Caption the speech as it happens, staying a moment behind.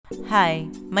Hi,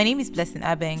 my name is Blessing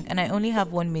Abeng, and I only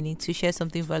have 1 minute to share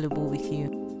something valuable with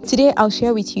you. Today, I'll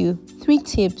share with you 3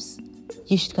 tips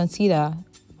you should consider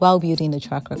while building a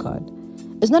track record.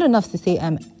 It's not enough to say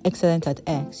I'm excellent at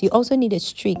X. You also need a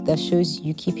streak that shows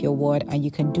you keep your word and you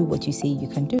can do what you say you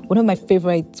can do. One of my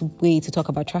favorite ways to talk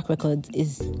about track records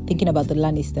is thinking about the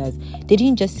Lannisters. They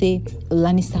didn't just say a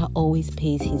Lannister always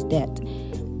pays his debt.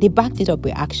 They backed it up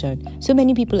with action. So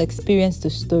many people experienced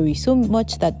the story so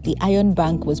much that the Iron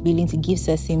Bank was willing to give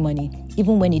Cersei money,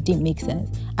 even when it didn't make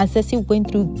sense. And Cersei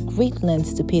went through great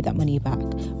lengths to pay that money back,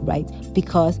 right?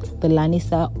 Because the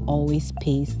Lannister always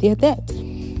pays their debt.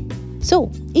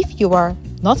 So, if you are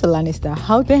not a Lannister,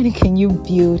 how then can you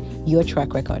build your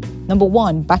track record? Number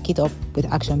 1, back it up with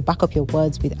action. Back up your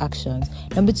words with actions.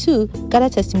 Number 2, gather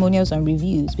testimonials and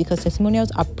reviews, because testimonials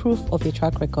are proof of your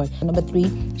track record. And number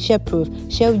 3, share proof.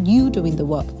 Share you doing the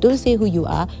work. Don't say who you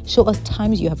are. Show us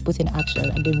times you have put in action,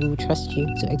 and then we will trust you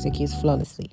to execute flawlessly.